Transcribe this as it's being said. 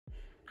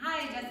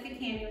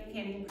Lady Candy with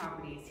Candy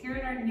Properties, here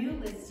at our new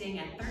listing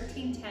at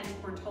 1310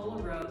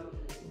 Portola Road,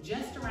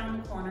 just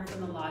around the corner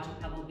from the Lodge at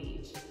Pebble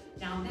Beach.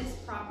 Now this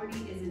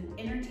property is an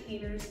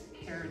entertainer's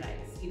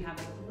paradise. You have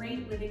a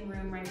great living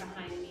room right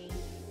behind me,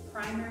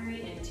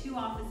 primary and 2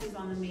 offices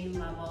on the main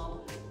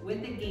level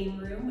with a game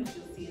room, which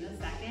you'll see in a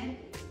second,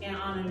 and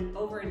on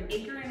over an 1.5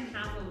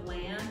 acres of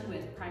land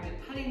with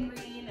private putting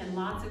green and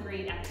lots of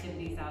great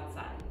activities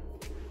outside.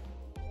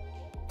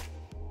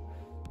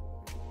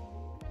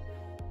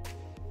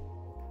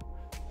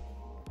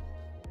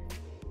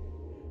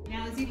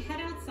 Now as you head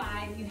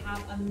outside, you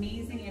have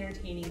amazing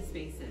entertaining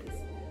spaces.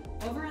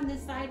 Over on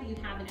this side, you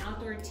have an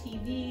outdoor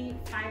TV,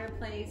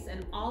 fireplace,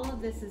 and all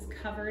of this is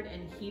covered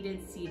in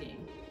heated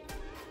seating.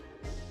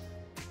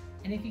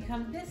 And if you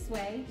come this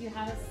way, you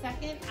have a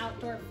second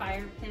outdoor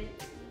fire pit,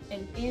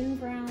 an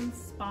in-ground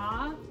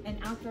spa, an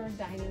outdoor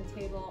dining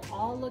table,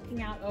 all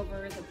looking out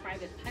over the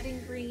private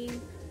putting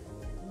green,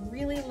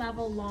 really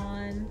level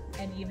lawn,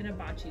 and even a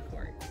bocce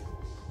court.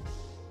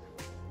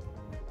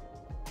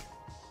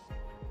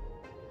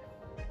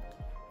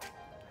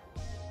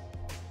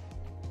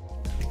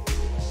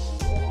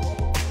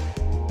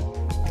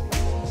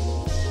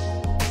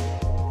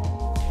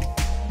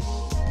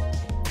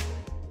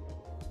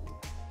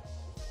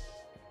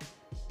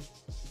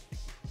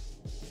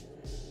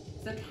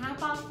 So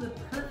cap off the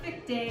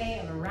perfect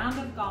day of a round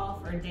of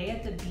golf or a day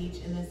at the beach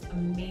in this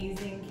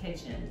amazing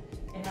kitchen.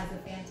 It has a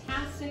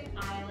fantastic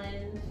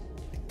island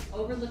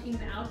overlooking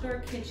the outdoor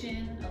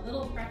kitchen, a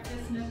little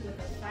breakfast nook with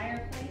a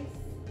fireplace,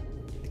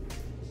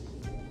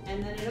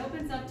 and then it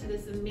opens up to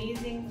this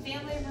amazing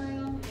family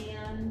room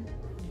and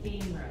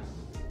game room.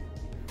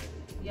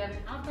 You have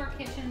an outdoor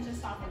kitchen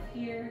just off of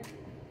here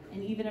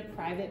and even a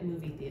private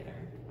movie theater.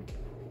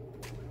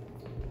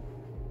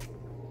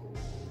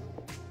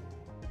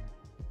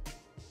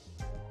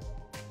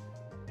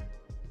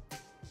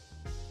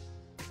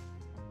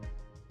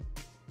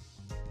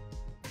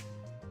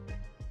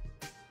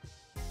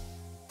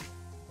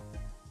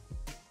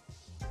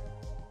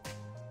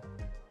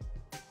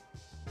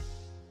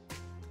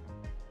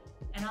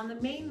 And on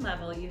the main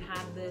level, you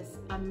have this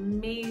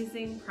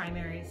amazing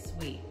primary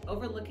suite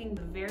overlooking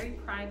the very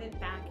private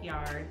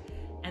backyard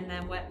and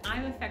then what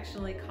I'm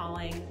affectionately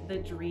calling the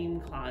dream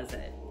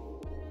closet.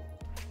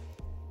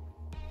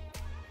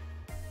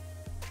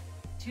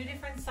 2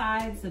 different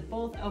sides that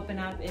both open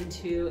up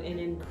into an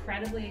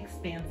incredibly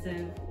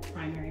expansive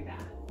primary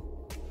bath.